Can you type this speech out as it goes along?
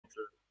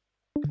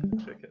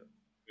Check it.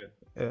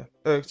 Yeah.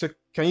 Yeah. So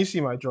can you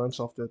see my drawing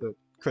software, the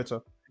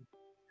critter?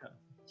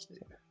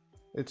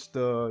 It's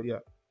the yeah.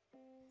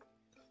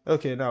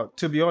 Okay, now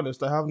to be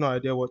honest, I have no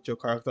idea what your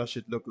character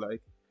should look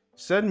like.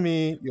 Send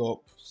me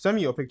your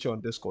picture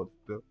on Discord.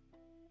 Though.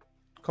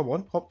 Come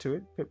on, hop to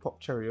it. Pip pop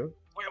cheerio.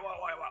 Wait.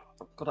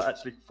 Gotta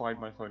actually find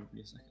my phone. Give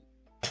me a second.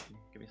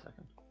 Give me a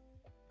second.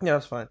 Yeah,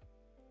 that's fine.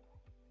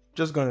 I'm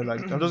just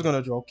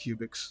gonna draw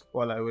cubics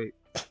while I wait.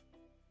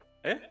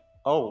 Eh?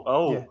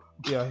 Oh.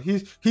 Yeah.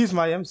 He's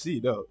my MC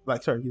though.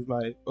 Like sorry, he's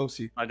my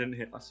OC. I didn't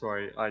hear.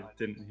 Sorry, I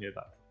didn't hear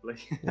that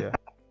properly. Yeah.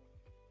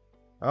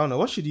 I don't know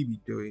what should he be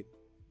doing.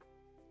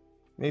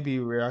 Maybe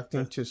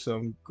reacting to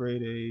some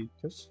grade A.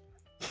 Just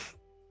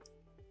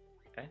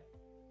Eh?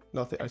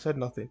 nothing. I said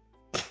nothing.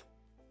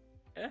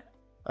 Eh?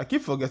 I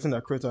keep forgetting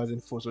that Critter is in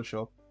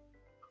Photoshop.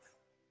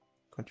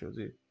 Control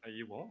Z. Are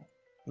you what?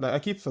 Like I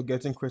keep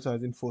forgetting Critter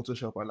is in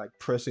Photoshop and like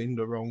pressing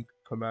the wrong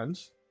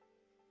commands.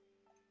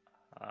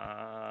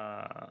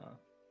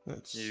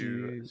 Let's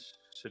You see.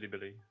 silly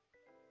Billy.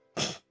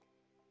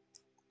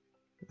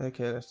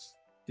 Okay, let's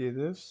do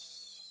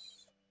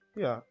this.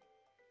 Yeah.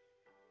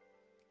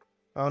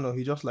 I don't know.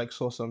 He just like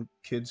saw some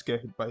kids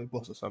get hit by a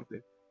bus or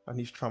something, and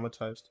he's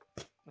traumatized.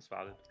 That's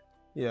valid.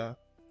 Yeah.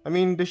 I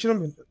mean, they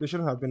shouldn't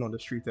have been on the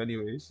street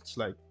anyways. It's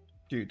like,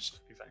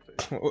 dudes,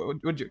 Exactly.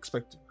 what would you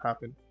expect to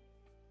happen?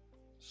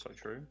 So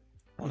true.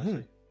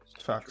 Honestly.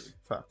 So Facts, true.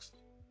 facts.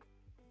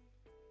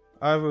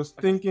 I was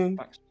thinking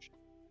Facts.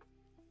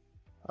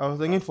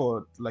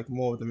 for like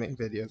more of the main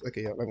videos.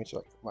 Okay, yeah, let me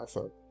check my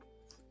phone.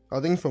 I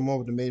was thinking for more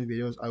of the main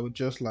videos, I would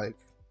just like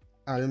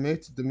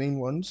animate the main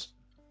ones,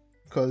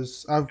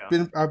 because I've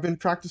been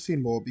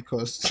practicing more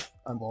because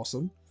I'm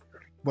awesome.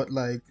 But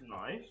like,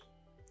 Nice.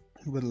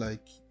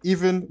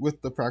 even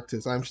with the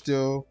practice, I'm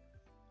still.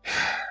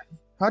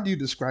 How do you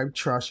describe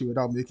trashy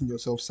without making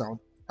yourself sound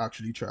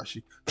actually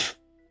trashy?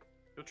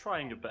 You're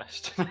trying your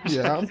best.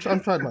 Yeah, I'm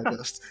trying my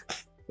best.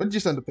 When did you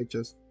send the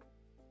pictures?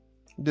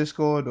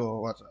 Discord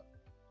or WhatsApp?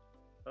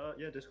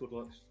 Yeah, Discord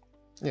works.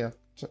 Yeah,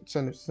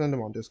 send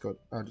them on Discord.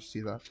 I'll just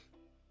see that.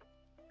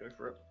 Go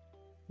for it.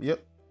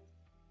 Yep.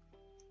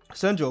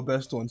 Send your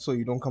best one so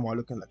you don't come out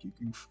looking like you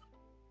goof.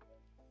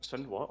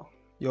 Send what?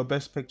 Your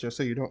best picture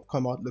so you don't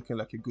come out looking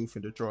like you goof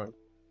in the drawing.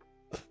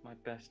 My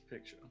best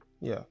picture.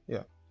 Yeah.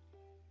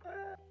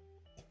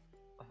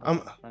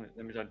 That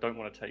means I don't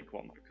want to take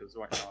one because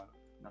right now.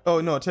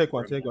 Oh no, take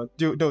one.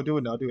 Do it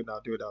now.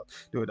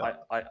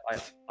 I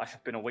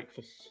have been awake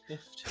for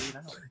 15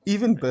 hours.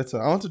 Even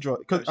better. I want to draw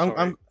because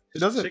it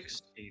doesn't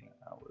 16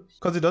 hours.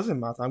 Because it doesn't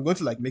matter. I'm going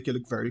to like make it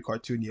look very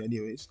cartoony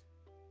anyways.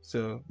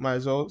 So might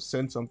as well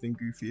send something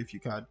goofy if you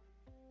can.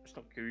 It's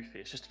not goofy.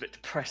 It's just a bit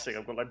depressing.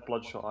 I've got like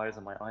bloodshot eyes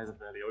and my eyes are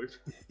barely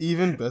open.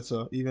 Even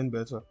better.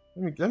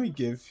 Let me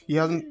give.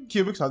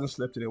 Cubics hasn't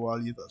slept in a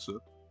while either. So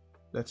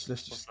let's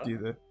just do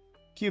the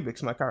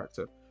Cubics, my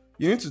character.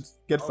 You need to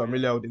get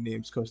familiar with the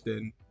names because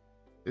then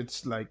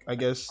it's like I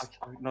guess.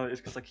 No, it's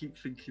because I keep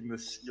thinking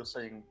this. You're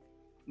saying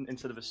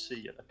instead of a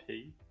C, a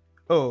P.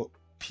 Oh,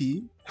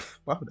 P.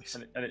 Why would I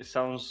say? And it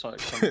sounds like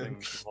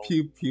something.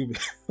 Pubic.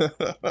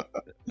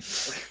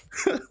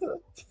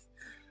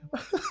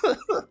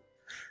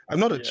 I'm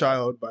not a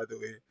child, by the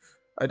way.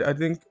 I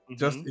think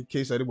just in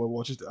case anyone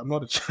watches it, I'm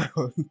not a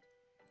child.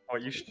 Oh,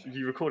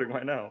 you recording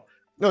right now?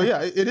 No,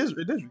 yeah, it is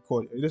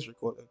recorded. It is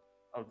recorded.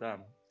 Oh damn.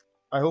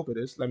 I hope it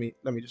is. Let me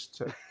just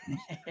check.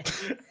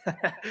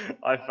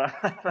 I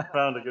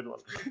found a good one.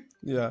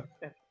 Yeah.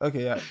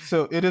 Okay. Yeah.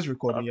 So it is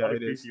recording. Yeah,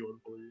 it is.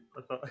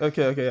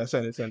 Okay. Yeah.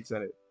 Send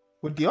it.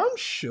 Would the arm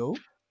show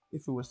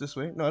if it was this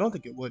way? No, I don't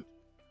think it would.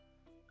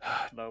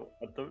 No,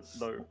 I don't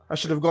know. I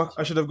should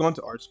have gone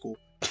to art school.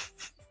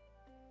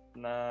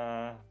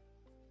 Nah.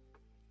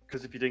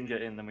 Because if you didn't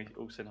get in, then we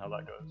all seen how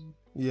that goes.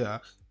 Yeah.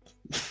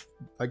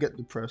 I get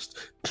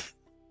depressed.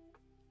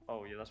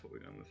 Oh yeah, that's what we're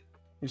going with.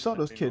 You saw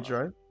those kids,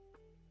 right?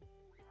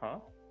 Huh?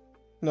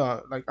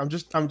 No, like I'm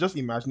just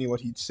imagining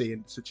what he'd say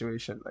in the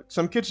situation. Like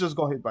some kids just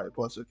got hit by a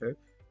bus. Okay,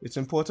 it's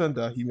important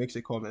that he makes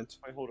a comment.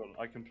 Wait, hold on.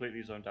 I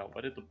completely zoned out.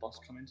 Where did the bus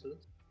come into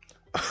this?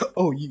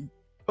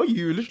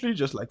 You literally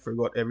just like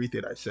forgot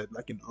everything I said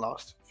like in the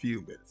last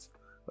few minutes.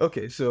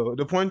 Okay, so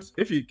the point,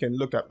 if you can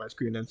look at my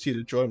screen and see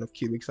the drawing of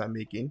cubics I'm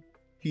making,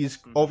 he's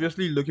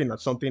obviously looking at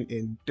something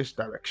in this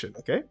direction.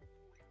 Okay,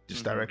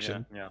 this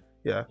direction. Yeah.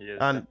 He is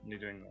and definitely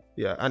doing that.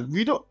 Yeah, and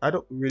I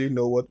don't really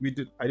know what we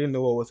did. I didn't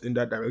know what was in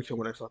that direction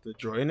when I started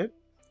drawing it.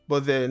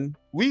 But then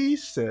I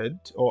said,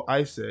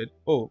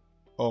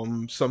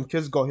 some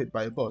kids got hit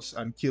by a bus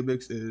and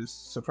Cubics is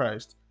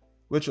surprised,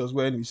 which was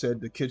when we said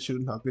the kids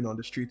shouldn't have been on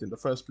the street in the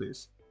first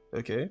place.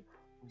 Okay?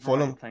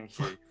 Right, thank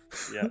you.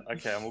 Yeah,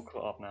 okay, I'm all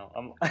caught up now.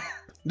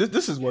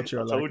 This is what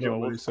you're like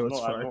normally, so it's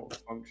fine. I'm not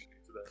functioning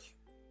today.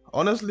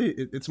 Honestly,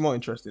 it's more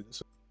interesting.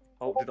 So.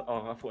 I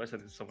thought I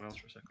said it to someone else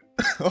for a second.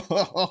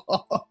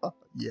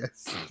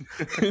 Yes.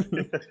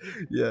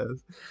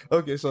 Yes.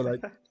 Okay, so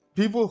like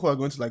people who are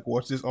going to like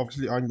watch this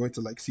obviously aren't going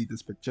to like see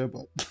this picture,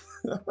 but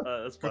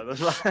that's fine.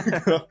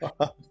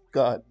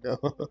 God no.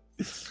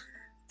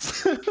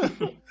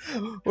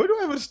 Where do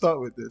I even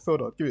start with this?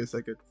 Hold on, give me a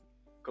second.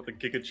 Got the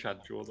Giga Chad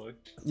jaw though.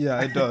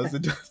 Yeah, it does.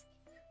 It does.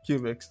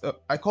 Cubics.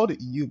 I called it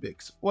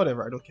Ubix.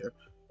 Whatever. I don't care.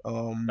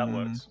 That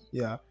works.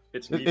 Yeah.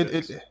 It's It,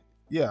 Mebix.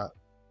 yeah.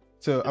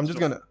 So I'm It's just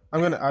not-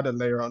 gonna add a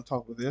layer on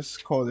top of this.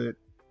 Call it.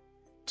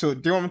 So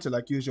do you want me to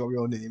like use your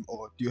real name,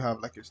 or do you have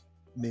like a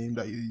name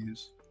that you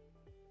use?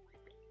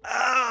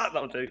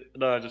 That'll do.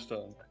 No, just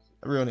A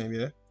real name,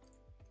 yeah.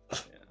 yeah.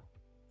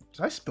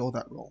 Did I spell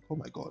that wrong? Oh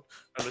my god.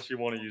 Unless you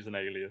want to use an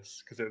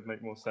alias, because it would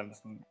make more sense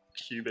than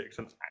Cubic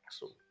since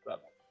Axel. That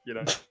you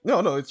know.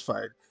 No, it's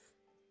fine.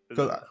 Is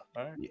 'Cause it?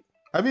 Alright.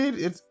 I mean,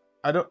 it's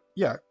I don't.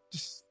 Yeah,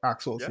 just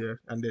Axel's Yeah,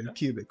 here, and then yeah,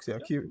 Cubics. Yeah,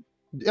 yeah. Cubic.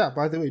 Yeah.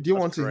 By the way, do you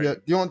That's want to hear?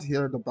 great. Do you want to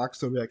hear the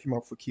backstory I came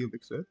up for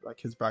Cubics with? Like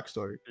his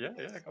backstory. Yeah.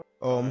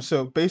 Go.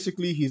 So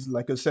basically, he's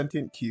like a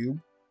sentient cube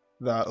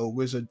that a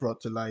wizard brought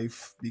to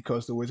life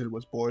because the wizard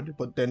was bored,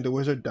 but then the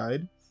wizard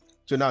died.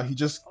 So now he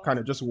just kind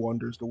of just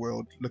wanders the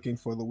world looking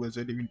for the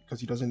wizard because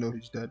he doesn't know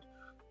he's dead.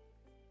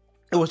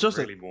 It was just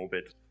really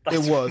morbid.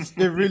 it was.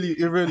 It really.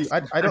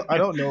 I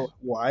don't know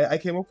why I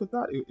came up with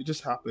that. It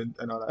just happened,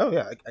 and I was like, oh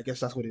yeah, I guess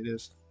that's what it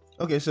is.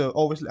 Okay, so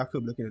obviously I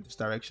could be looking in this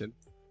direction.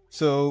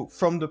 So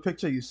from the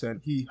picture you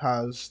sent, he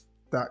has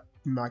that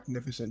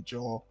magnificent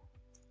jaw,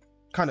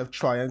 kind of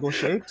triangle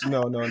shaped.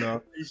 No.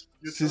 You're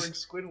This throwing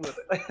is- Squidward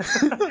at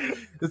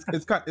it.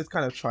 it's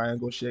kind of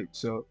triangle shaped.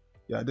 So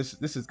yeah, this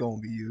is going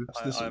to be you.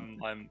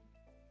 I'm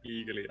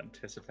eagerly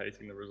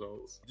anticipating the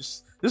results.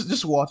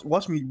 Just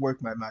watch me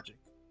work my magic.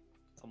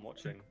 I'm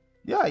watching.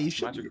 Yeah, you It's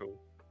should. magical.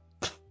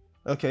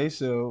 Okay,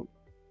 so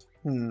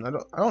I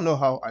don't know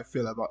how I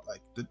feel about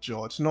like the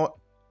jaw. It's not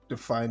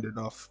defined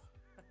enough.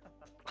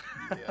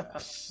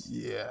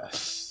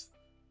 Yes.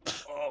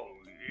 Oh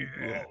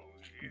Yeah.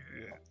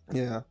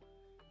 Yeah.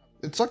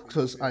 It's like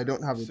because I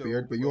don't have a So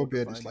beard, but your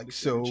beard is well-defined like in this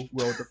so image.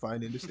 well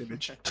defined in this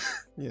image.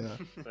 Yeah.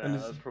 Yeah, And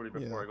that's probably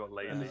before yeah. I got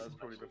lazy. And That's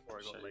probably before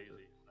I got lazy.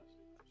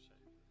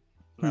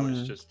 Now it's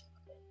Hmm. just.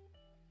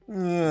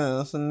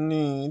 Yes,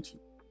 neat.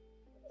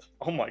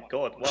 Oh my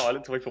god! Wow, I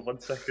looked away for 1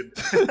 second.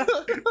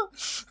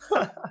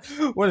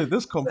 Where did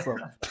this come from?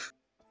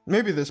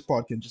 Maybe this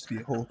part can just be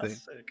a whole thing.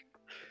 That's sick.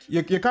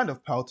 You're kind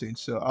of pouting,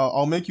 so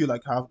I'll make you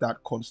like have that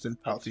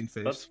constant pouting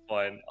face. That's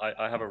fine.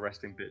 I have a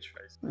resting bitch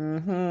face.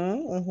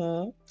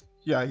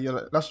 Yeah,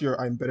 that's your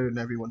I'm better than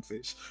everyone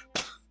face.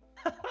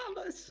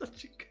 That's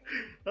such a.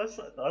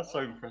 That's so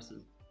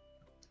impressive.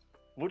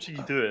 Watching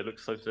you do it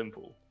looks so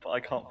simple, but I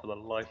can't for the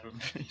life of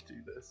me do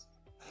this.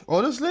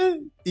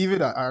 Honestly,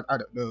 even I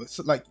don't know. It's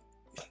like,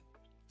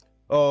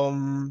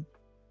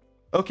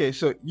 okay,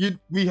 so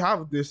we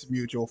have this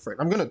mutual friend.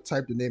 I'm gonna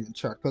type the name in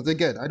chat because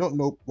again, I don't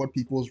know what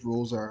people's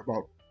rules are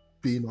about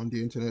being on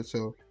the internet.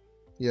 So,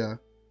 yeah,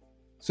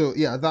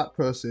 that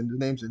person, the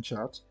name's in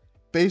chat.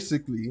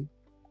 Basically,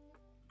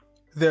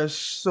 they're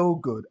so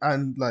good,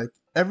 and like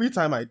every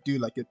time I do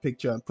like a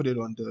picture and put it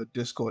on the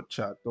Discord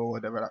chat or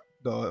whatever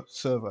the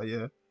server,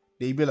 yeah,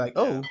 they be like,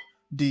 oh.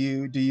 Do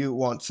you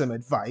want some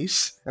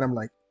advice? And I'm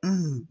like,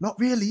 not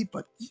really,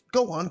 but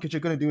go on, because you're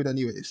gonna do it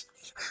anyways.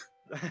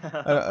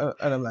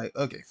 And I'm like,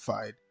 okay,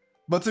 fine.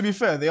 But to be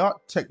fair, they are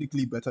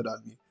technically better than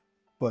me.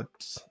 But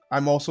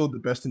I'm also the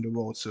best in the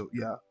world, so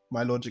yeah,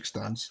 my logic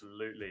stands.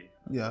 Absolutely.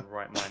 Yeah. The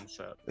right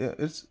mindset. Yeah,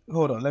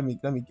 hold on, let me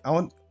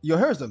your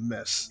hair is a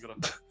mess. You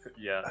gotta,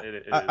 yeah, it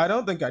is. I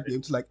don't think I'd be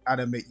able to like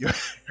animate your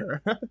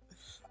hair.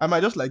 I might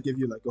just like give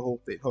you like a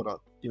whole thing. Hold on,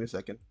 give me a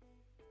second.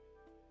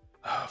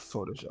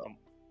 Photoshop.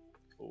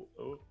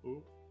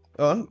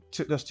 Oh.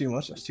 That's too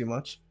much. That's too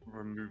much.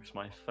 Removes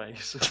my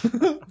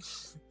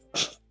face.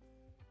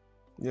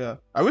 Yeah,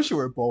 I wish you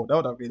were bald. That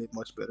would have made it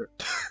much better.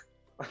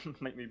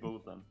 Make me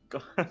bald then.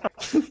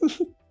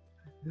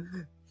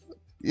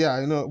 Yeah,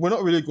 I know. We're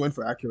not really going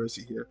for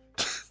accuracy here.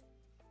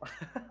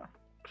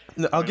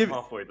 No, I'll give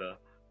halfway there.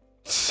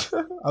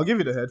 I'll give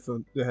you the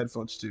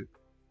headphones too.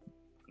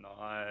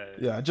 Nice.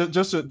 Yeah,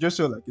 just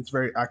so like it's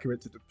very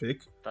accurate to the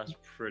pic. That's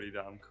pretty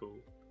damn cool.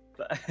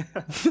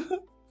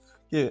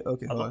 Yeah.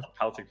 Okay. I Hold love on. the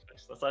pouting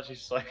face. That's actually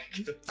so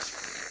good.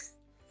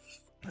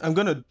 I'm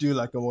gonna do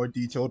like a more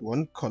detailed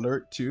one, color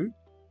it too.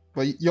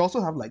 But you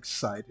also have like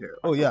side hair.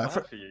 Oh yeah,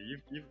 Bad for you.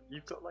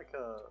 You've got like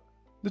a.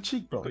 the You've got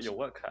cheekbones. your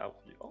work cut out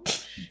for you. Oh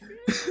shit.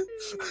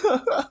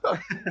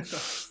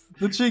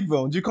 The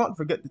cheekbones. You can't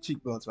forget the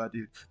cheekbones, my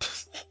dude.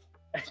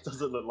 It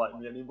doesn't look like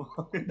me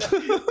anymore.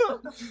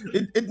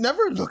 it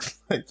never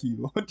looks like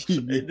you. What do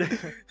you mean?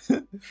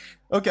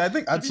 Okay, I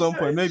think at some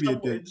point maybe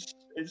it did.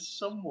 It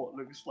somewhat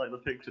looks like the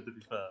picture, to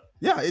be fair.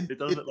 Yeah, It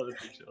does look like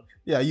the picture.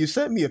 yeah, you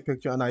sent me a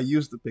picture and I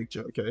used the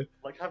picture, okay?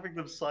 Like having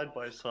them side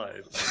by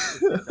side.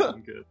 Is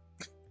damn good.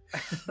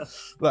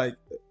 Like,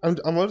 I'm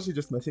honestly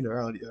just messing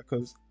around here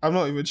because I'm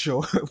not even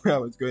sure where I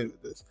was going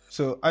with this.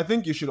 So I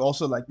think you should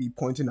also like be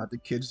pointing at the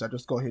kids that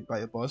just got hit by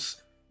a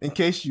bus. In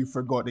case you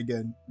forgot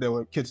again, there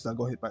were kids that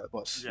got hit by a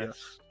bus.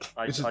 Yes,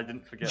 Which is- I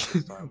didn't forget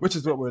this time. Which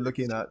is what we're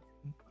looking at.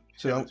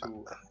 So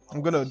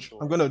I'm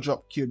gonna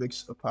drop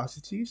Cubic's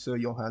opacity so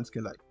your hands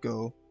can like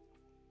go.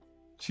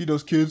 See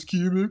those kids,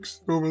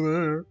 Cubix, over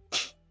there.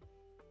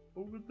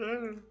 Over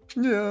there.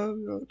 Yeah,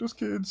 those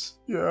kids.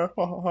 Yeah,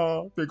 ha ha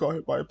ha. They got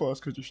hit by a bus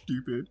because you're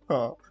stupid.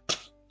 Ha.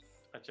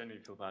 I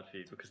genuinely feel bad for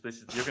you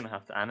because you're gonna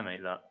have to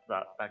animate that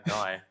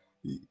guy.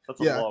 That's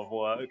a Yeah, lot of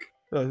work.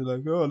 yeah, you're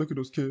like, oh, look at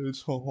those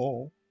kids, ho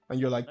ho, and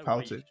you're like No way you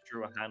pouting. just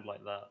drew a hand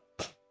like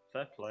that.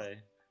 Fair play.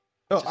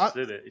 He Oh, just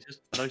did it. He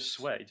just no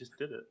sweat. He just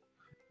did it.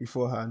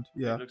 beforehand,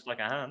 It yeah, looks like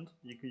a hand.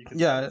 You can say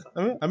yeah. it's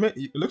a I mean,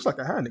 it looks like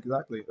a hand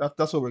exactly.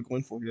 That's what we're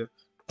going for here.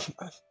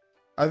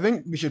 I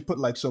think we should put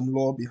like some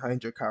lore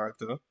behind your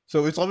character.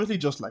 So it's obviously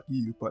just like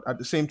you, but at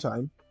the same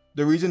time,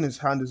 the reason his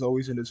hand is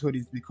always in his hoodie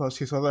is because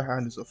his other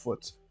hand is a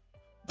foot.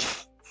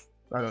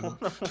 I don't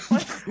know.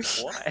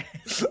 Why?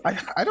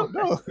 I don't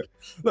know.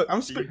 Look,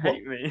 I'm Do you spitball.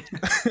 hate me?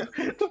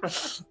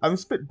 I'm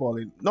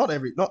spitballing. Not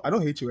I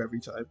don't hate you every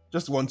time.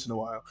 Just once in a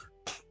while.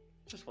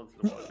 Just once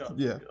in a while. I'll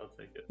Yeah. take it. I'll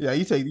take it. Yeah,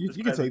 you It's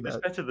can better, take it's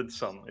that. better than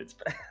some. It's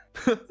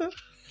better.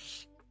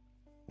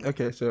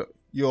 Okay, so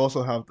you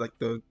also have like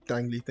the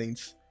dangly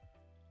things.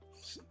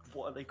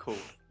 What are they called?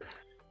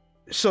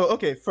 So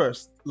okay,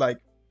 first, like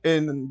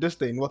in this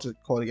thing, what's it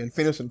called again?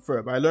 Phineas and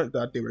Ferb. I learned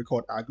that they were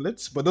called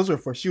aglets, but those were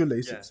for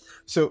shoelaces. Yes.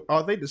 So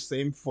are they the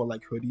same for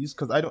like hoodies?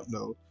 Because I don't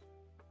know.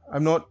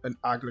 I'm not an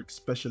aglet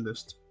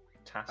specialist.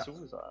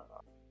 Tassel is that?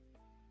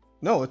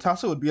 No, a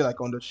tassel would be like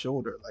on the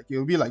shoulder. Like it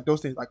would be like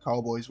those things like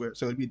cowboys wear.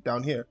 So it'd be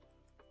down here.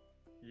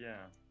 Yeah.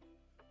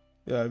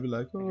 Yeah, I'd be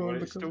like, oh, Well,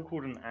 look it's at- still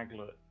called an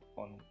aglet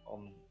on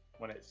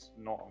when it's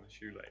not on the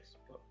shoelace.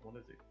 But what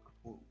is it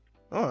called?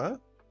 all right,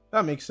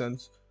 that makes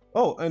sense.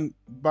 Oh, and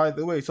by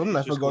the way, something I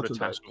It's just forgot called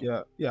to a like.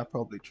 tassel. Yeah,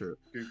 probably true.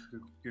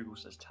 Google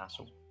says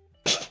tassel.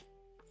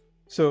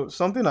 So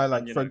something I like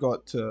And, you know,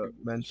 forgot to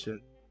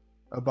mention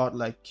about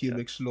like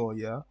Cubic's lore,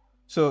 yeah.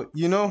 So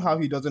you know how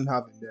he doesn't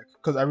have a neck?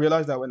 Because I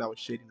realized that when I was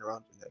shading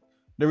around the neck.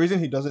 The reason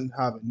he doesn't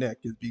have a neck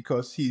is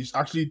because he's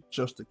actually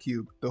just a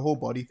cube. The whole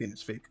body thing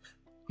is fake.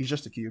 He's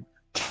just a cube.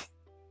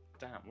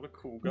 Damn, what a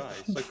cool guy.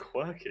 So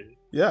quirky.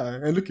 Yeah,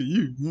 and look at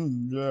you.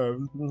 Yeah.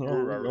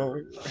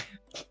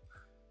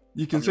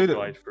 You can I'm say your that.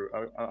 guide through.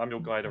 I'm your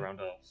guide around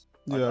Earth.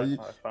 Yeah, I you,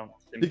 found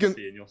you can-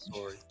 sympathy in your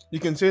story. you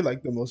can say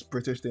like the most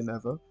British thing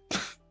ever.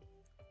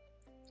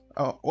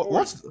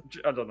 What's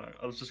I don't know.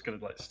 I was just gonna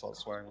like start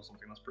swearing or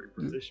something. That's pretty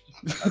British.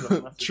 I don't know,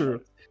 that's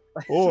True.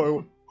 nice.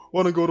 Oh, I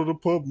want to go to the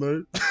pub,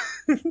 mate.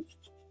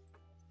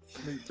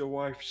 Meet the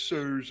wife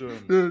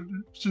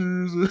Susan.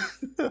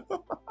 Jesus.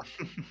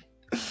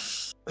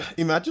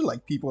 Imagine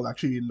like people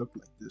actually look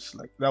like this.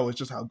 Like that was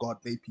just how God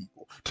made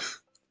people.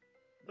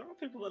 There are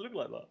people that look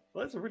like that.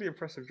 That's a really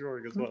impressive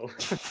drawing as well.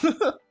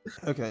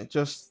 Okay,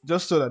 just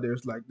so that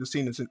there's like the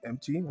scene isn't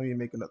empty. Let me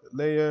make another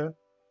layer.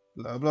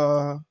 Blah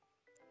blah.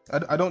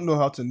 I don't know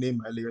how to name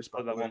my layers. By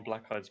Like the that way. one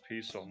Black Eyed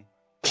Peas song.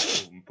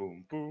 Boom,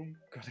 boom, boom.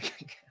 Gotta get.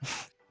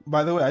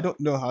 By the way, I don't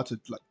know how to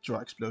like draw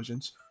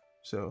explosions,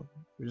 so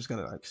we're just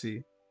gonna like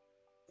see.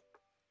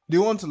 Do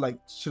you want to like?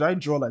 Should I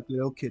draw like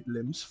little kid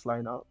limbs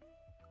flying out?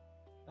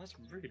 That's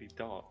really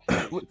dark.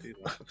 You should do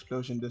that.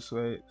 Explosion this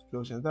way,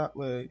 explosion that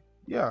way.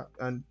 Yeah,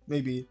 and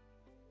maybe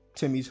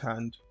Timmy's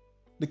hand.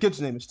 The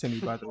kid's name is Timmy,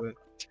 by the way.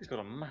 He's got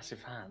a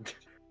massive hand.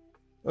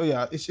 Oh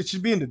yeah, it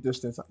should be in the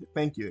distance.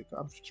 Thank you.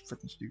 I'm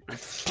freaking stupid.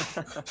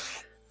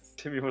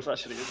 Timmy was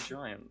actually a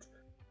giant.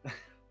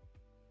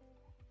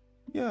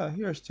 Yeah,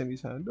 here's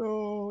Timmy's hand.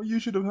 Oh, you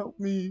should have helped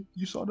me.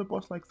 You saw the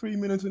bus like 3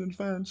 minutes in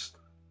advance.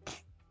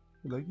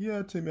 You're like,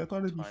 yeah, Timmy, I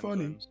thought it'd be Time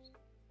funny. zones.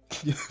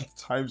 Yeah,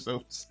 time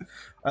zones.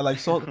 I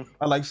saw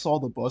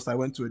the bus. I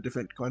went to a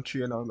different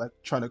country and I was like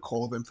trying to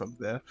call them from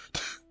there.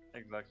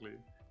 Exactly.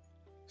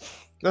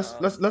 Let's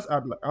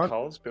add like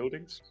Cars,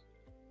 buildings.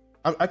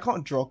 I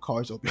can't draw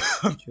cars up.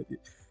 I'm kidding.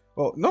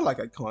 Well, not like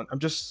I can't. I'm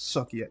just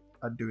sucky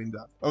at doing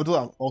that.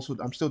 Although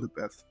I'm still the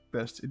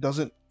best. It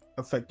doesn't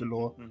affect the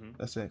lore. Mm-hmm.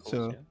 That's it. Of course,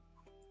 So yeah.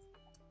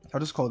 I'll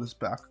just call this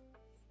back.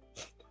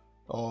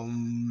 So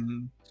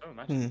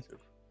imaginative.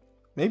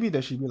 Maybe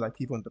there should be like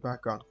people in the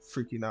background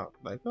freaking out,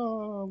 like,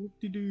 oh, what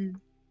do you do?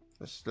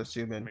 Let's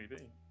zoom in. Maybe.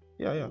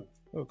 Yeah. Ooh,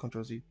 Oh,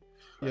 Control Z.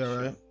 that Yeah,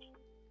 shit. right.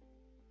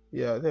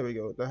 Yeah, there we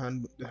go. The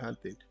hand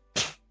thing.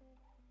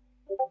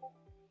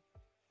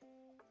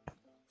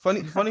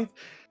 Funny.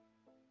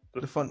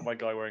 the fun- My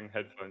guy wearing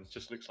headphones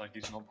just looks like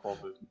he's not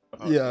bothered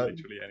about Yeah.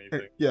 literally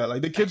anything. Yeah,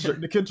 like the kids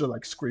are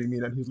like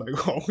screaming, and he's like,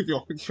 "Oh, I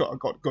got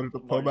to go to the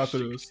pub My after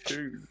sick this."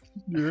 tune.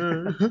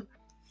 Yeah.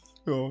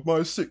 Oh,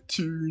 my sick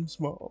tunes,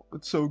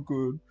 it's so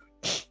good.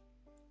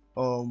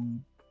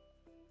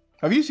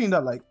 Have you seen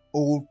that like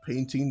old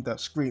painting that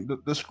scream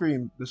the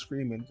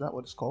screaming? Is that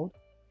what it's called?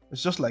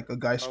 It's just like a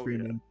guy yeah.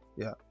 screaming.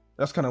 Yeah,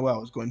 that's kind of what I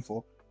was going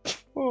for.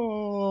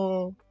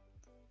 Oh,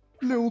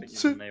 I little think you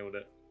Tim, nailed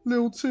it.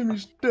 little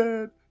Timmy's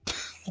dead.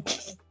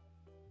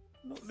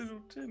 Not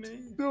little Timmy.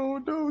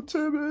 No,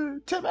 Timmy.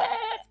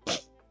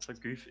 So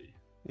goofy.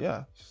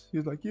 Yeah, he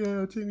was like,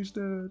 yeah, Timmy's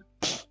dead.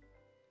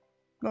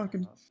 Now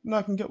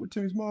I can get with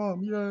Timmy's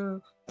mom. Yeah.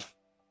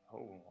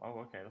 Oh,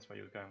 okay. That's where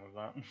you were going with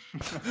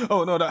that.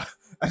 Oh no,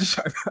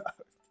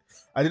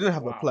 I didn't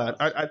have a Wow, plan.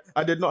 that's-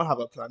 I did not have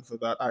a plan for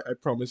that. I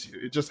promise you,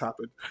 it just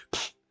happened.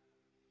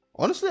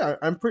 Honestly,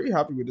 I'm pretty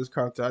happy with this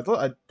character. I thought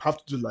I'd have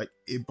to do like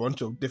a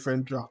bunch of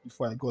different drafts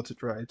before I got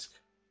it right.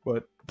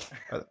 but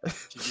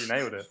You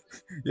nailed it.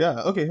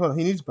 yeah. Okay, hold on.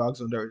 He needs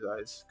bags under his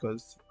eyes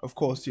because, of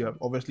course, you're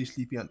obviously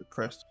sleepy and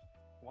depressed.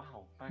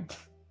 Wow, thanks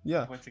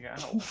Yeah. for pointing it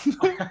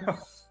out.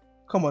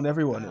 Come on,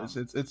 everyone Damn. is.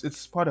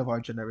 It's part of our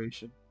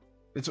generation.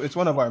 It's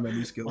one of our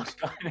many skills.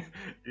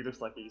 He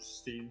looks like he's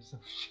seen some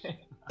shit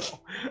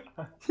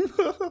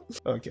now.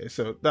 Okay,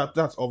 so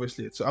that's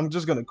obviously it. So I'm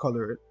just gonna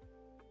color it.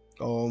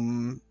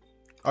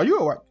 Are you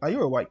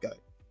a white guy?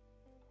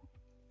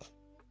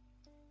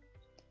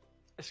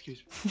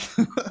 Excuse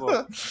me.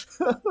 Well,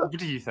 what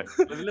do you think?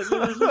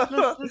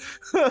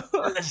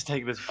 Let's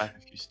take this back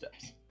a few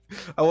steps.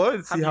 I wanted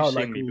to see Have how you seen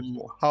like me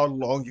before? how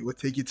long it would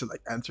take you to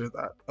like answer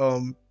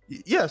that.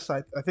 Yes,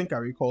 I think I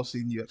recall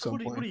seeing you at some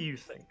What point. do you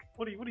think?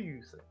 What do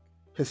you think?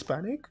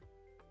 Hispanic?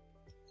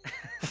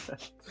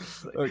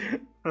 Okay.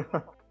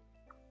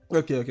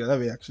 Okay, let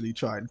me actually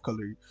try and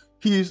color you.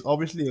 He's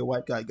obviously a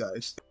white guy,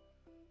 guys.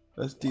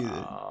 Let's do it.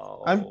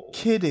 I'm Wow.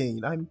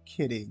 kidding. I'm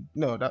kidding.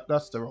 No,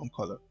 that's the wrong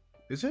color.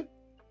 Is it?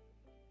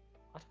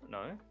 I don't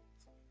know.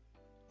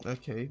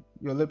 Okay,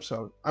 your lips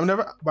are. I'm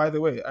never. By the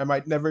way, I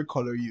might never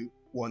color you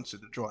once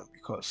in the drawing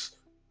because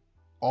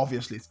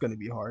obviously it's gonna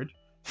be hard.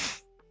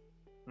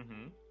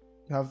 Mm-hmm.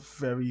 You have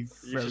very.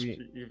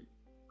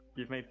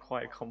 You've made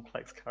quite a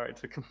complex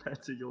character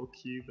compared to your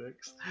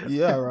cubics.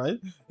 Yeah, right.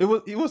 It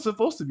was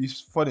supposed to be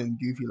fun and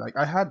goofy. Like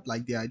I had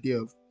like the idea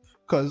of,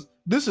 because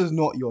this is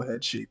not your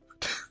head shape.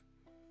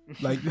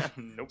 Like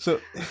Nope.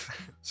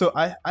 so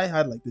I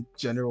had like the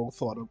general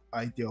thought of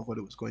idea of what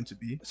it was going to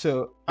be.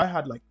 So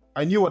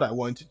I knew what I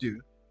wanted to do,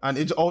 and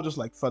it all just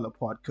like fell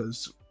apart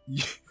because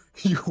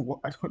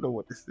I don't know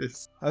what this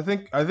is. I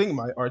think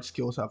my art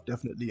skills have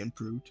definitely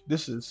improved.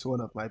 This is one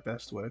of my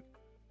best work.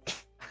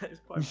 It's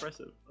quite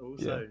impressive, I will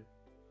Yeah.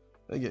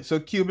 say. Okay, so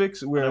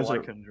cubics, I whereas know I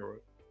can draw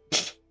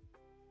it.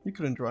 you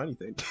couldn't draw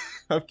anything.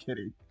 I'm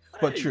kidding,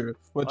 but Hey, true,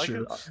 but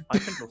true. I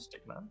can draw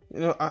stick man.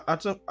 You know,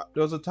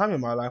 there was a time in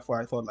my life where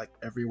I thought like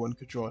everyone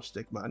could draw a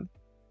stick man,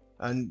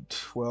 and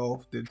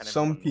well, Can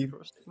everyone not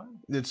draw a stick man?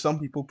 did some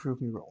people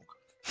prove me wrong?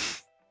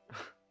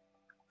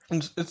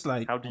 It's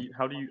like How do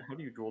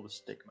you draw the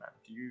stick man?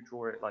 Do you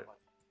draw it like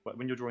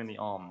when you're drawing the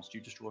arms? Do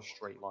you just draw a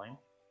straight line?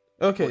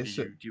 okay, Or do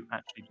so you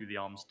actually do the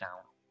arms down?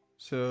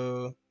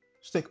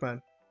 stick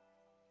man,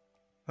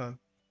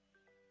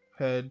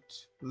 head,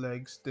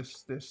 legs,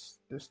 this.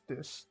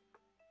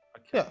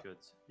 Okay, Yeah. good.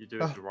 You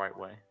do it the right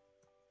way.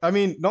 I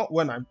mean, not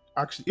when I'm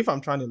actually if I'm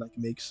trying to like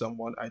make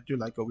someone, I do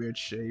like a weird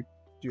shape,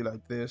 do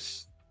like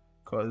this,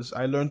 cause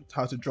I learned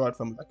how to draw it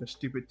from like a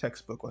stupid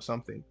textbook or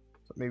something.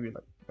 So maybe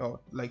like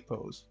leg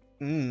pose.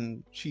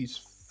 She's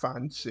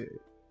fancy.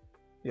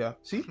 Yeah,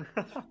 see?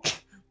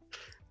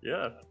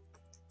 Yeah.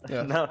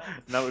 Yeah.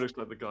 Now it looks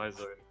like the guy's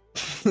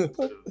own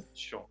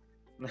shop.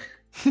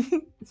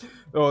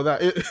 Oh,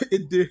 that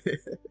it did.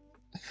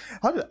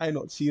 How did I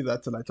not see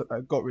that till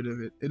I got rid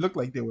of it? It looked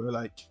like they were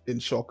like in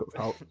shock of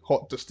how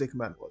hot the stick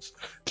man was.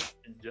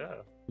 Yeah,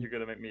 you're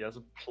gonna make me as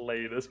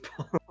plain as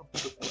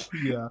possible.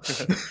 Yeah,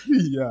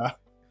 yeah.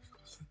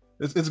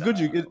 It's good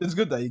it's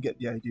good that you get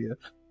the idea.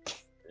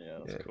 Yeah,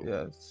 that's cool.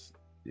 Yes.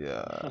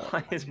 Yeah.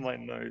 Why is my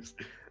nose?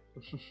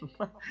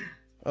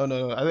 Oh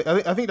no,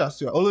 I think that's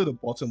true. Only the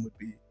bottom would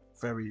be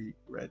very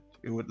red.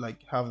 It would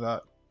like have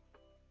that.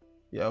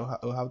 Yeah,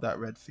 it'll have that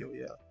red feel.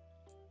 Yeah.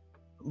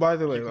 By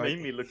the way, You like,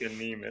 made me look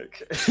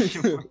anemic.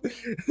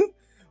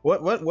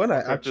 when I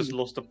I've actually just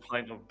lost a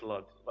pint of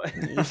blood.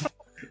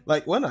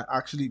 like when I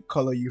actually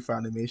color you for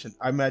animation,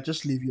 I might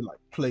just leave you like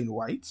plain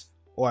white,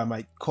 or I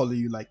might color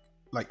you like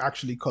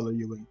actually color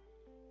you in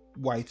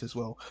white as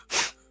well,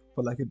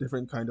 but like a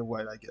different kind of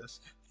white, I guess.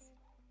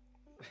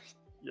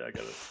 Yeah, I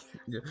get it.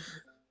 Yeah.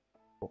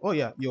 Oh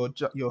yeah, your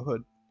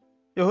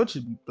hood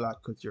should be black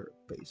because you're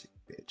a basic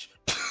bitch.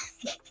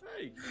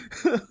 Hey,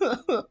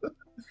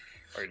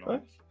 very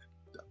nice.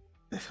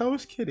 I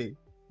was kidding.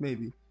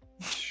 Maybe.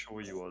 Sure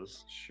you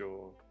was.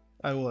 Sure.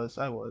 I was.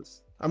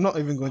 I'm not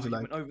even going to You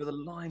like. went over the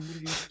line. What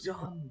have you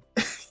done?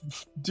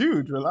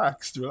 Dude,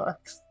 relax.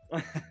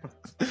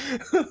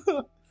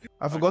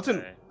 I've forgotten.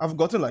 Okay. I've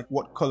forgotten like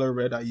what color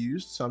red I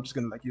used, so I'm just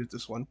gonna like use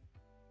this one.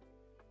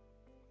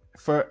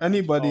 For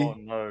anybody, Oh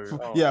no.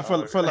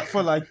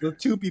 for like the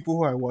two people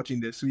who are watching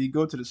this, we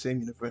go to the same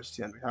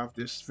university and we have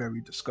this very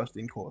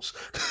disgusting course,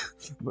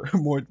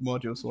 more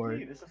module.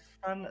 Sorry. It's a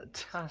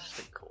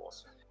fantastic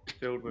course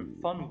filled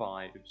with fun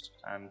vibes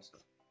and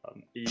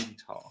easy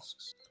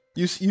tasks.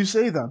 You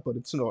say that, but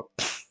it's not.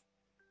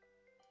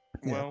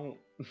 Yeah. Well,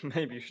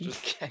 maybe you should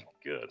just get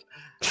good.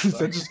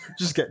 So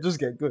just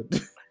get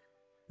good.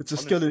 It's a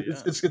skill. Honestly,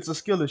 yeah. It's a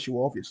skill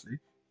issue, obviously.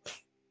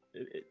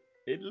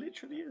 It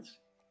literally is.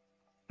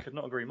 Could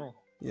not agree more.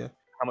 Yeah.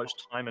 How much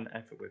time and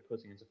effort we're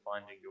putting into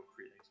finding your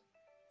creator.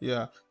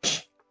 Yeah.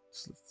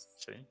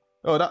 See?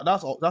 Oh,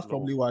 that's all. That's Lord.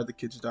 probably why the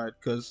kids died.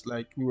 Because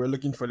like we were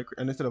looking for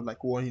and instead of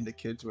like warning the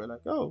kids, we're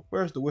like, oh,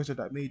 where's the wizard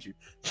that made you?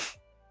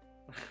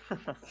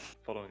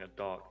 Following a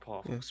dark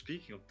path. Yeah.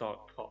 Speaking of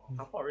dark path,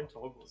 how far into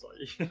Hogwarts are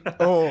you?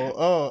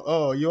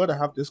 Oh, you want to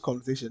have this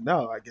conversation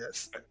now, I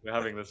guess. We're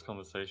having this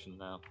conversation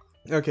now.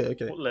 Okay,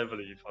 okay, What level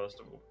are you, first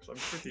of all? Because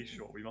I'm pretty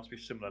sure we must be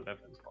similar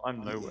levels, but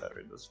I'm nowhere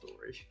in the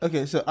story.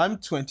 okay. So I'm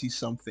 20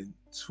 something,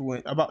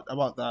 20 about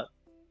that.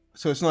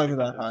 So it's not I even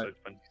think I'm that high. also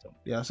 20 something.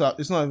 Yeah, so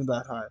it's not even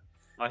that high.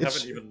 I It's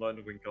haven't even learned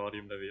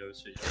Wingardium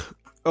Leviosa yet.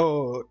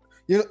 oh,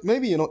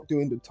 maybe you're not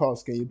doing the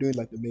task and you're doing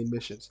like the main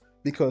missions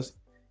because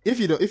if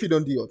you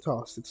don't do your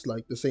task, it's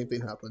like the same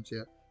thing happens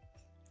here.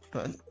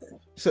 Right.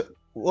 So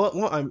what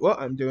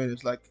I'm doing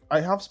is like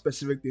I have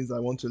specific things I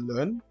want to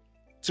learn.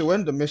 So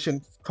when the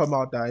missions come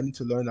out that I need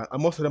to learn,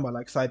 and most of them are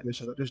like side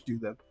missions, I just do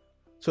them.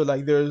 So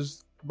like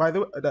there's by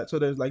the way that so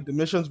there's like the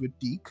missions with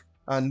Deke,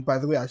 and by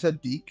the way I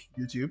said Deke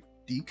YouTube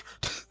Deke,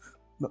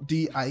 not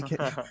D-I-K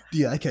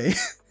D-I-K.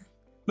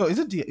 No, is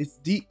it D? It's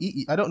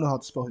D-E-E. I don't know how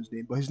to spell his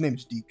name, but his name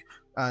is Deke.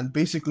 And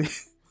basically,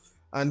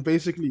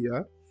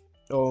 yeah,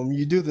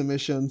 you do the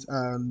missions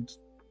and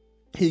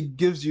he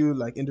gives you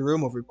like in the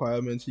room of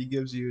requirements he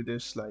gives you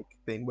this like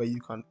thing where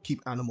you can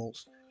keep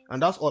animals,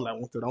 and that's all I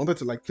wanted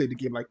to like play the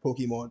game like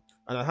Pokemon,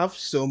 and I have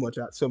so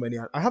many.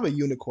 I have a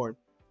unicorn.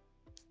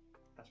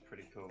 That's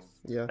pretty cool.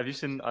 Yeah. Have you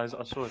seen? I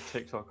saw a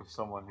TikTok of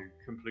someone who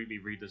completely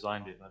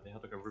redesigned it. Like they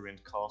had like a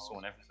ruined castle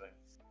and everything.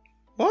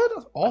 What?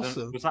 That's I don't-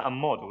 awesome. Was that a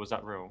mod or was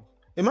that real?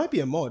 It might be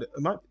a mod. It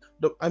might.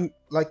 No, I'm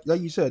like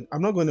you said,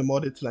 I'm not going to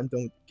mod it till I'm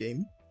done with the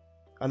game,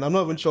 and I'm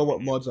not even Yeah, sure me what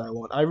neither. mods I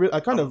want. I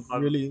kind of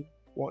I've- really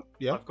want.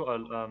 Yeah. I've got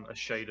a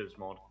shaders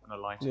mod and a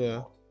lighting Yeah.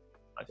 mod.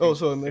 I Oh, think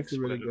so to it makes fix it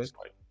what really looks good.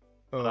 like,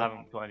 but I Oh,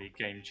 haven't got any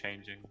game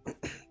changing.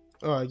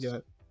 oh, I get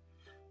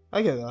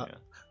that. Yeah.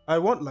 I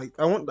want like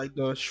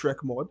the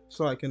Shrek mod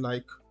so I can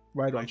like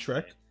ride on Shrek,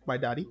 Okay. my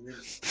daddy.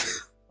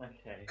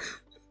 Okay.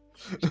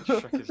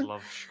 Shrek is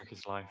love, Shrek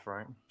is life,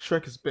 right?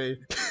 Shrek is bae.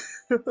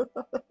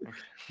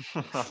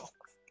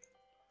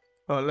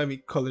 Oh, let me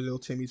color little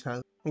Timmy's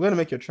hand. I'm gonna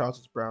make your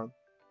trousers brown.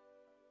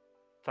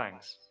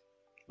 Thanks.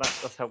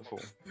 That's helpful.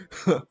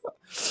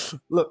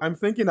 Look, I'm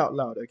thinking out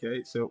loud.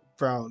 Okay, so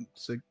brown,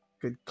 it's a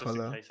good Just in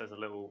color. case there's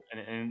an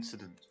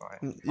incident, right?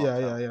 Yeah,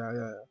 Can't yeah, tell.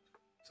 yeah.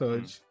 So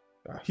Mm. it's,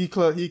 he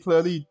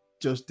clearly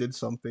just did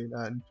something,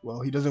 and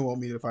well, he doesn't want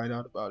me to find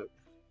out about it.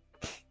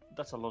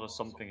 That's a lot of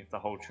something if the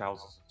whole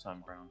trousers have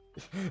turned brown.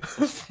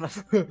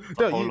 That's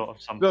No, a whole you, lot of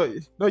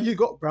something. no, you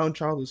got brown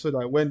trousers so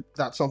that when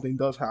that something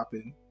does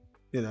happen,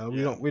 we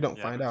don't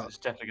Yeah, find out. it's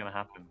definitely gonna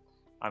happen.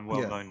 I'm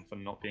well Yeah. known for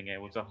not being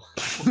able to.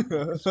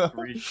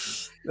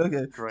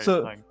 Okay, Great,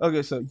 so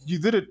thanks. so you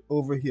did it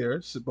over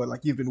here, so, but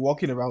like you've been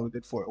walking around with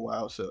it for a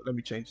while. So let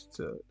me change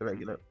to the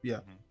regular. Yeah.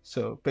 Mhm.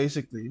 So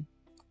basically,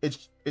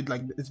 it's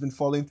been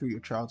falling through your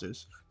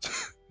trousers.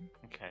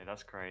 Okay,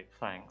 that's great.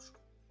 Thanks.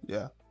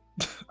 Yeah.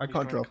 I He's can't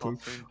going drop food.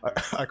 cartoon I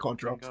food. can't Where's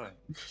drop. it going?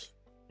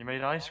 You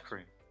made ice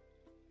cream.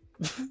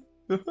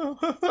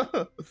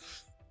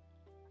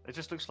 It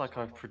just looks like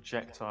I've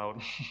projectiled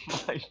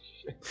my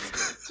shit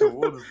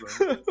towards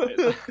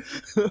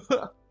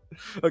them.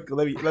 Okay,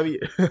 let me let me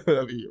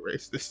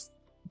erase this.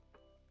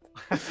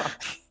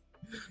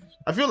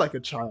 I feel like a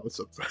child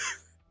sometimes.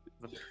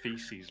 The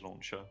feces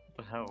launcher. What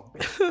the hell?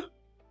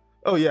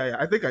 Oh yeah.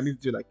 I think I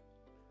need to do like,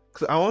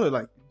 cause I want to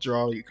like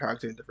draw your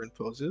character in different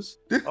poses.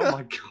 Oh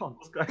my god,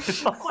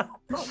 what's going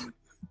on?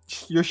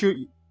 You're sure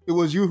it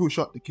was you who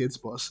shot the kids,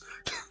 boss?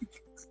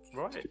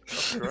 Right,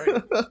 that's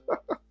great.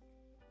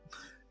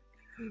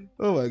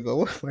 Oh my god,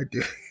 what am I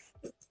doing?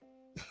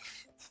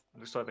 It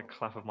looks like the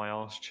clap of my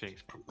arse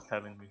cheeks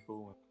propelling me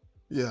forward.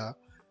 Yeah,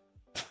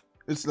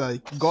 it's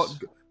like God.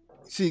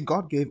 See,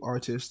 God gave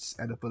artists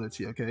an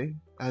ability, okay,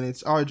 and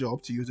it's our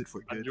job to use it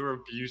for And good. you're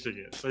abusing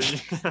it. So you...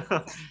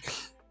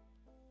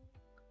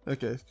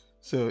 Okay,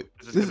 so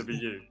Is this gonna be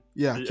you?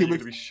 yeah, Are you Cubic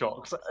gonna be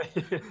shocked?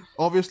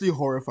 obviously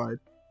horrified.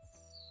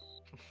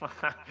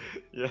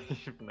 Yeah,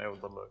 you've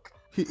nailed the look.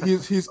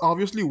 He's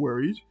obviously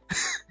worried,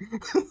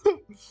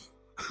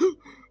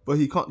 but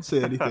he can't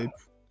say anything.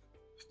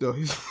 No,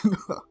 he's.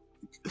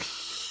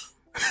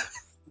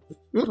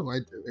 What am I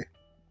doing?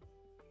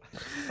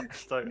 I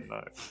don't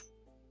know.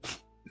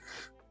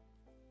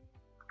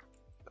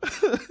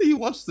 He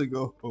wants to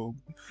go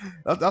home.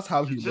 That's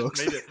how he You just looks.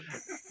 made it.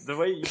 The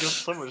way you're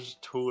so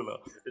much taller,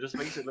 it just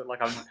makes it look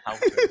like I'm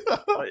helping.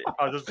 Like,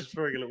 I'm just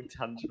throwing a little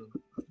tantrum.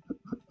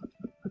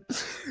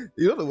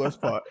 You know the worst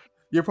part?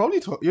 You're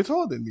probably you're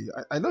taller than me.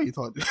 I know you're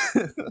taller.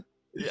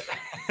 Yeah.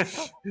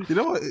 You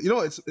know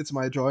what? It's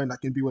my joy, and I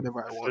can be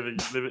whatever I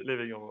want.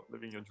 living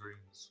your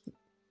dreams.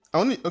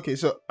 Okay,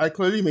 so I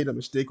clearly made a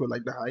mistake with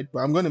like the height, but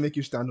I'm gonna make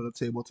you stand on the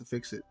table to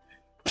fix it.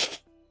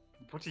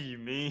 What do you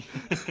mean?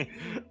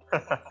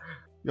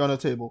 You're on the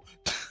table.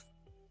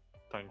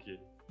 Thank you.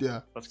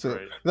 Yeah. That's So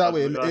great. that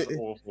way, That's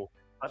awful.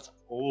 That's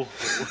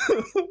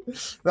awful.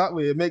 that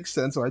way it makes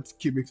sense why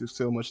Cubics is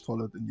so much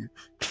taller than you.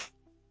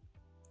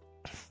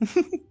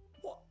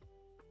 What?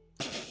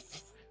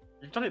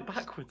 You've done it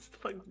backwards.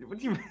 What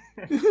do you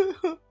mean?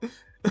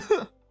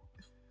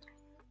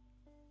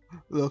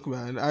 Look,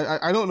 man,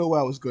 I don't know where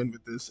I was going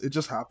with this. It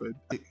just happened.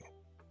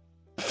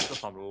 Got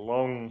some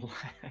long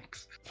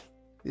legs.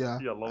 Yeah.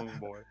 You're a long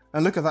boy.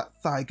 And look at that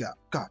thigh gap.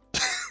 God.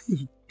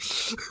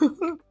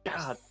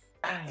 God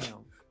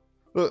damn.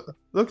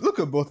 Look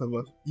at both of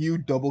us. You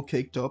double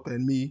caked up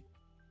and me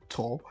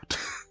tall.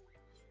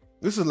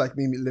 This is like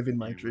me living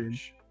my You dream.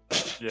 wish.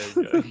 Yeah,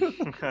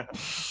 you go.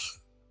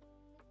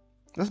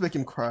 Let's make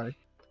him cry.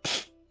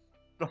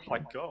 Oh my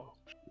god.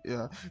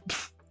 Yeah.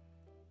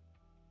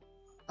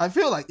 I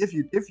feel like if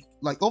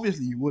like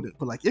obviously you wouldn't,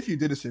 but like if you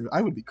did this,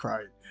 I would be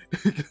crying.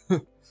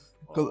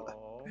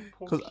 Oh,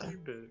 poor 'cause-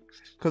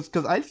 Cubics.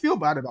 Cause I feel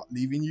bad about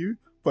leaving you,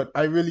 but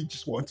I really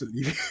just want to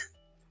leave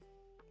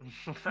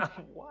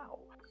Wow.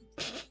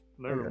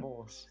 No Okay.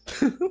 remorse.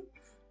 you.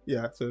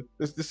 Yeah, so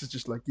this is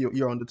just like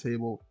you're on the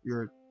table,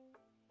 you're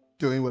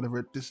doing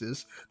whatever this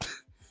is.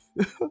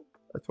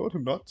 I told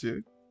him not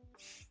to.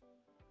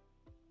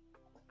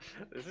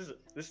 This is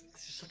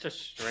such a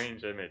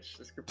strange image.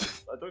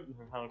 I don't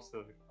know how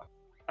to.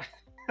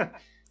 I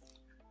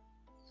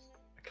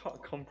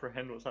can't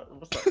comprehend what's that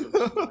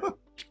smile?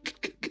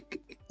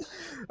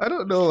 I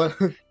don't know.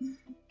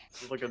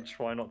 It's like a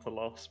try not to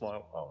laugh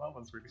smile. Oh, that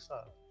one's really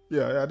sad.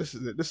 Yeah, this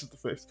is it. This is the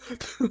face.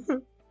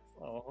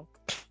 Oh,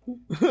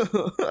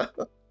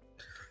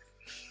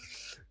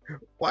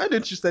 Why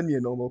didn't you send me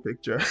a normal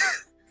picture?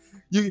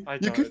 I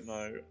you don't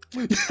know.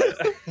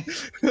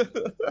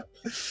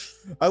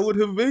 I would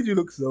have made you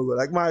look so good.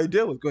 Like my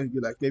idea was going to be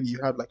like maybe you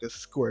had like a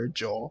square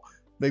jaw,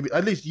 maybe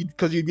at least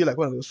because you'd be like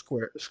one of those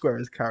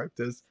squares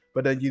characters,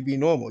 but then you'd be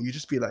normal. You'd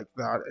just be like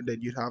that, and then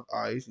you'd have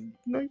eyes, and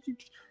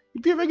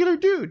you'd be a regular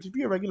dude. You'd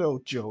be a regular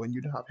old Joe, and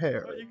you'd have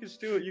hair. Well, you can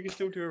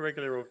still do a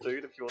regular old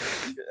dude if you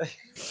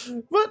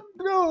want. But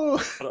no,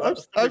 But that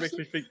still makes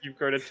me think you've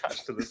grown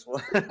attached to this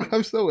one.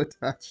 I'm so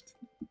attached.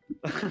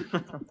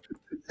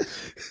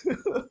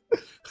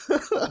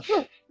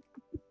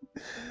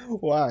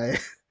 Why?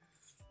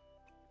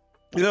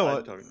 You know I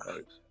what? don't know.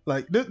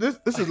 Like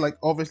this is like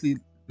obviously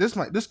this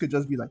could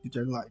just be like the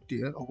general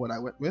idea of what I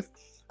went with,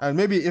 and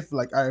maybe if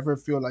like I ever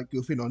feel like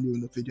goofing on you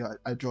in the video,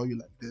 I draw you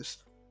like this,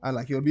 and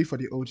like it'll be for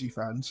the OG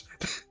fans,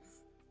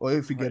 or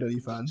if we get any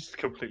fans. Just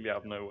completely out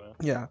of nowhere.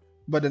 Yeah,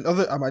 but then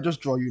I might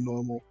just draw you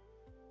normal.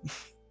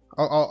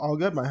 I'll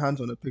get my hands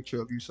on a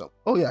picture of you. Some.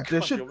 Oh yeah,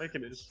 God, you're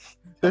making it.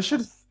 there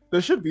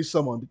should be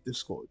some on the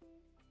Discord.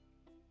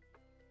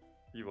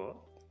 You what?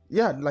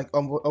 Yeah, like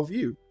of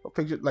you, a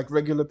picture like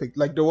regular pic,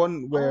 like the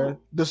one where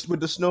this with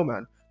the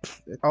snowman.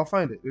 I'll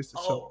find it. It's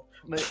Oh,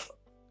 mate,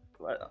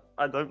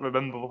 I don't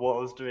remember what I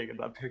was doing in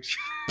that picture.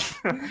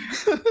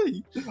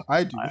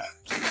 I do.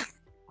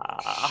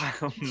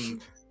 Um,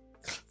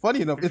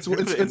 Funny enough, it's Put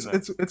it in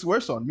there. it's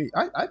worse on me.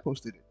 I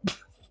posted it.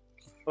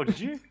 Oh, did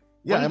you?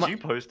 Yeah, When did you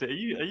post it? Are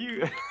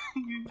you?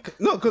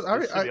 No, because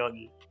silly, aren't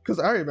you?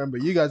 I remember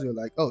you guys were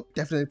like, oh,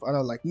 definitely, and I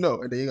was like,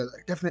 no, and then you guys were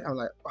like, definitely. I'm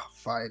like, oh,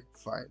 fine.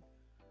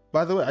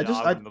 By the way,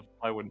 Yeah,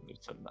 I wouldn't have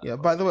said that. yeah.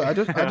 By the way,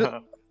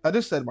 I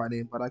just said my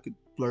name, but I could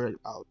blur it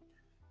out.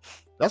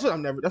 That's what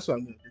I'm gonna do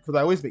because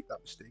I always make that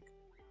mistake.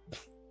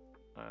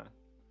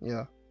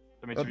 Yeah,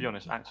 I mean, to be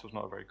honest, Axel's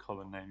not a very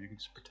common name. You can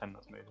just pretend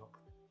that's made up.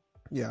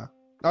 yeah.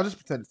 I'll just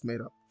pretend it's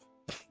made up.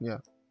 Yeah.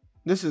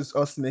 This is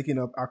us making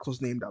up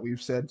Axel's name that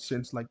we've said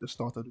since like the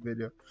start of the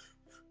video.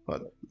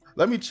 But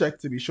let me check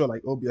to be sure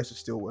like OBS is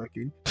still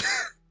working.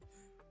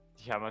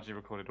 Yeah, imagine you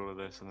recorded all of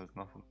this and there's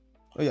nothing.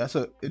 Oh yeah,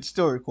 so it's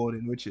still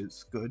recording, which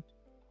is good.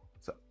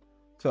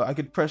 So I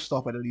could press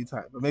stop at any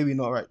time, but maybe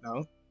not right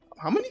now.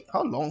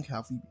 How long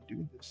have we been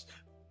doing this?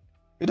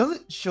 It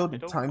doesn't show the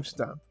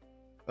timestamp.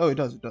 Oh, it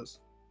does.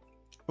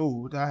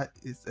 Oh, that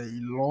is a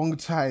long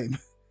time.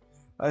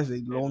 That is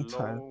a long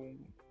time.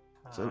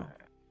 So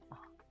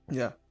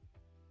yeah.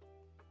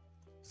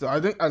 So I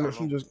think I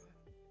literally just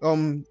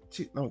no,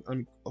 let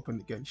me open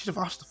it again. You should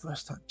have asked the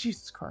first time.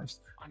 Jesus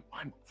Christ.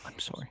 I'm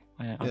sorry.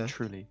 I'm Yeah.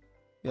 truly.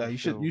 Yeah, you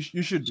should be.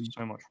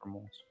 So much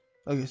remorse.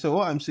 Okay, so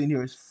what I'm seeing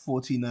here is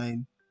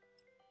 49.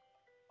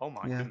 Oh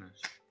my Yeah.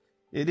 goodness.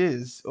 It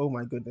is. Oh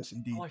my goodness,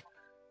 indeed. Oh,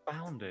 I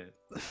found it.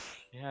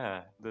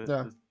 Yeah.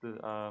 Yeah.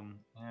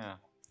 Yeah.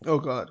 Oh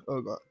god.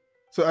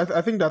 So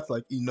I think that's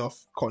like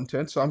enough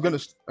content. So I'm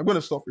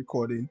gonna stop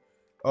recording.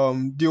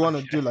 Do you want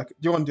to do like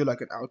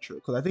an outro?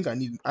 Because I think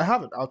I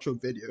have an outro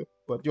video,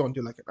 but do you want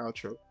to do like an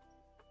outro?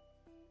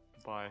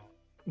 Bye.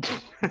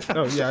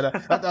 Oh yeah,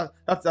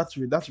 that's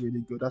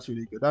really good. That's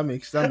really good. That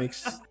makes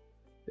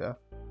yeah.